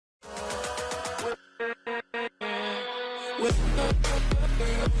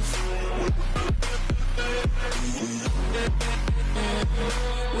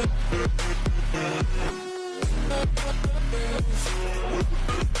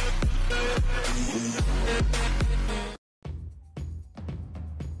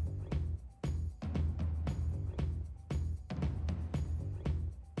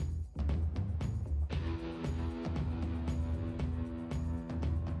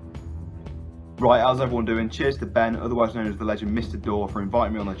Right, how's everyone doing? Cheers to Ben, otherwise known as the legend Mr. Door, for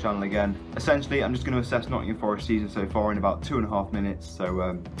inviting me on the channel again. Essentially, I'm just going to assess Nottingham Forest season so far in about 2.5 minutes,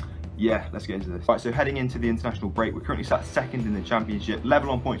 so yeah, let's get into this. Right, so heading into the international break, we're currently sat second in the championship,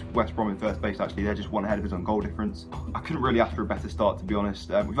 level on points with West Brom in first place. Actually, they're just one ahead of us on goal difference. I couldn't really ask for a better start, to be honest.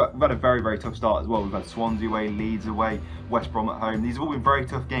 We've had a very tough start as well. We've had Swansea away, Leeds away, West Brom at home. These have all been very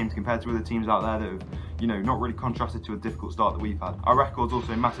tough games compared to other teams out there that have, you know, not really contrasted to a difficult start that we've had. Our record's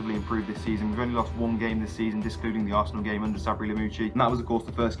also massively improved this season. We've only lost one game this season, discluding the Arsenal game under Sabri Lamucci. And that was, of course,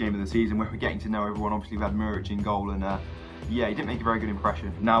 the first game of the season where we're getting to know everyone. Obviously, we had Muric in goal, and yeah, he didn't make a very good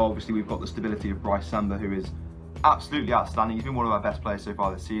impression. Now, obviously, we've got the stability of Bryce Samba, who is absolutely outstanding. He's been one of our best players so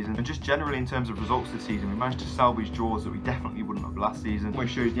far this season. And just generally in terms of results this season, we managed to salvage draws that we definitely wouldn't have last season. It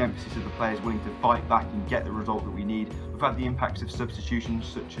shows the emphasis of the players willing to fight back and get the result that we need. We've had the impacts of substitutions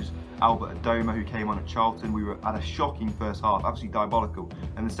such as Albert Adoma, who came on at Charlton. We were at a shocking first half, absolutely diabolical.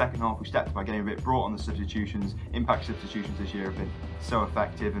 And the second half we stepped up by getting a bit brought on the substitutions. Impact substitutions this year have been so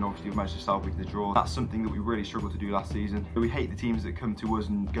effective, and obviously we've managed to salvage the draw. That's something that we really struggled to do last season. We hate the teams that come to us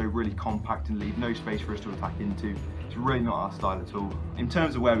and go really compact and leave no space for us to attack into. It's really not our style at all. In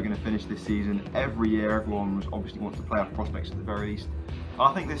terms of where we're going to finish this season, every year everyone obviously wants to play off prospects at the very least.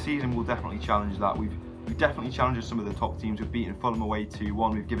 I think this season will definitely challenge that. We've definitely challenged some of the top teams. We've beaten Fulham away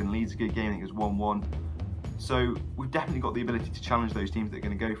 2-1. We've given Leeds a good game. I think it was 1-1. So we've definitely got the ability to challenge those teams that are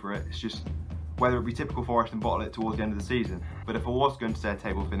going to go for it. It's just whether it be typical Forest and bottle it towards the end of the season. But if I was going to say a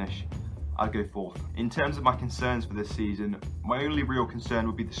table finish, I'd go 4th. In terms of my concerns for this season, my only real concern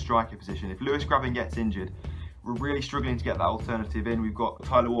would be the striker position. If Lewis Grabban gets injured, we're really struggling to get that alternative in. We've got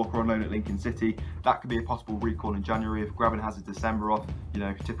Tyler Walker on loan at Lincoln City. That could be a possible recall in January if Grabban has a December off. You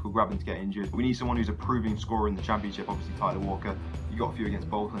know, typical Grabban to get injured. We need someone who's a proving scorer in the Championship. Obviously, Tyler Walker. You got a few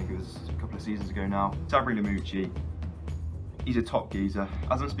against Bolton. I think it was a couple of seasons ago now. Sabri Lamucci. He's a top geezer.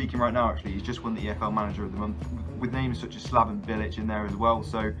 As I'm speaking right now, actually, he's just won the EFL Manager of the Month with names such as Slaven Bilic in there as well.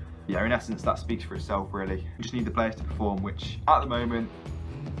 So, yeah, in essence, that speaks for itself, really. We just need the players to perform, which at the moment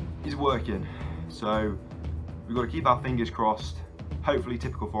is working. So we've got to keep our fingers crossed. Hopefully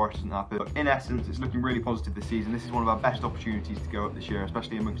typical Forest doesn't happen. But in essence, it's looking really positive this season. This is one of our best opportunities to go up this year,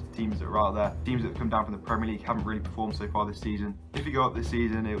 especially amongst the teams that are out there. Teams that have come down from the Premier League haven't really performed so far this season. If we go up this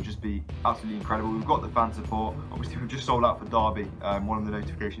season, it will just be absolutely incredible. We've got the fan support. Obviously, we've just sold out for Derby. One of the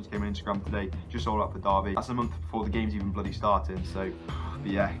notifications came on Instagram today. Just sold out for Derby. That's a month before the game's even bloody starting. So,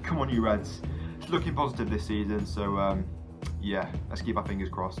 but yeah, come on you Reds. It's looking positive this season. So, yeah, let's keep our fingers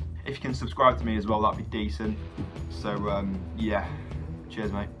crossed. If you can subscribe to me as well, that'd be decent. So yeah,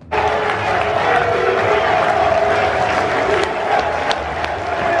 cheers mate.